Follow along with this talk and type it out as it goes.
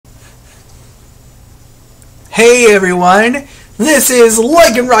Hey everyone, this is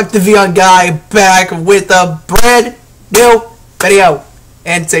Lycanroc the Vyond Guy back with a brand new video.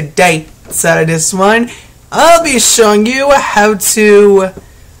 And today, inside of this one, I'll be showing you how to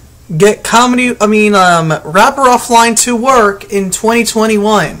get Rapper Offline to work in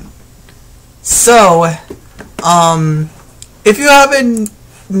 2021. So, if you haven't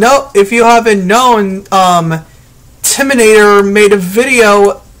known, Timinator made a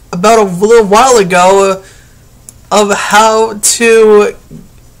video about a little while ago of how to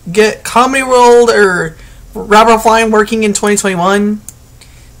get Comedy World or Rapper Offline working in 2021.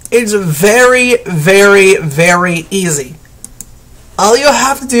 It's very, very, very easy. All you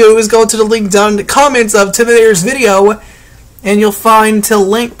have to do is go to the link down in the comments of Timinator's video, and you'll find the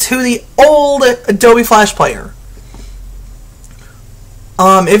link to the old Adobe Flash Player.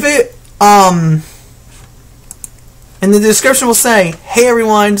 And the description will say, hey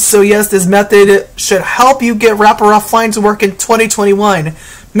everyone, so yes, this method should help you get Rapper Offline to work in 2021.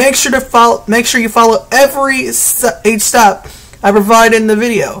 Make sure you follow each step I provide in the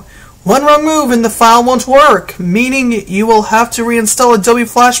video. One wrong move and the file won't work, meaning you will have to reinstall Adobe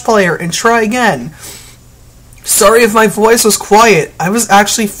Flash Player and try again. Sorry if my voice was quiet, I was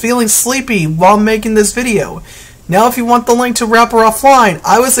actually feeling sleepy while making this video. Now if you want the link to Rapper Offline,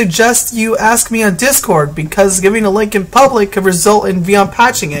 I would suggest you ask me on Discord, because giving a link in public could result in Vyond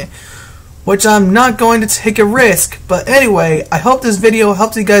patching it, which I'm not going to take a risk. But anyway, I hope this video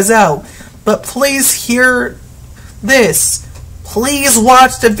helped you guys out. But please hear this. Please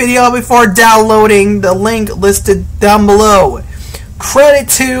watch the video before downloading the link listed down below. Credit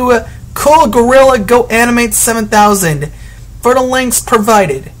to Cool Gorilla Go Animate 7000 for the links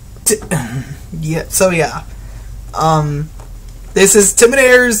provided. Yeah. This is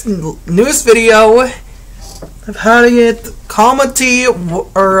Timinator's newest video of how to get comedy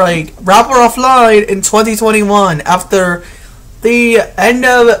or Rapper Offline in 2021 after the end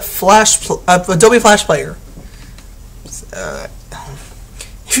of Adobe Flash Player.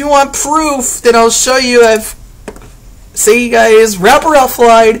 If you want proof, then I'll show you. See guys, Rapper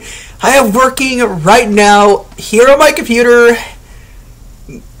Offline I am working right now here on my computer.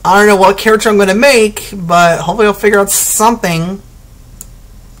 I don't know what character I'm going to make, but hopefully I'll figure out something.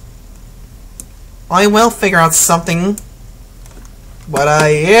 I will figure out something.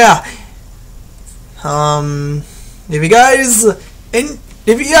 But yeah. If you guys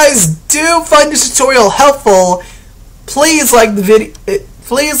do find this tutorial helpful, please like the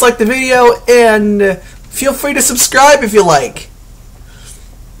video. And feel free to subscribe if you like.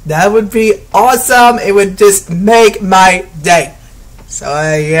 That would be awesome. It would just make my day. So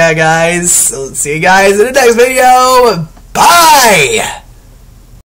yeah guys, so see you guys in the next video. Bye!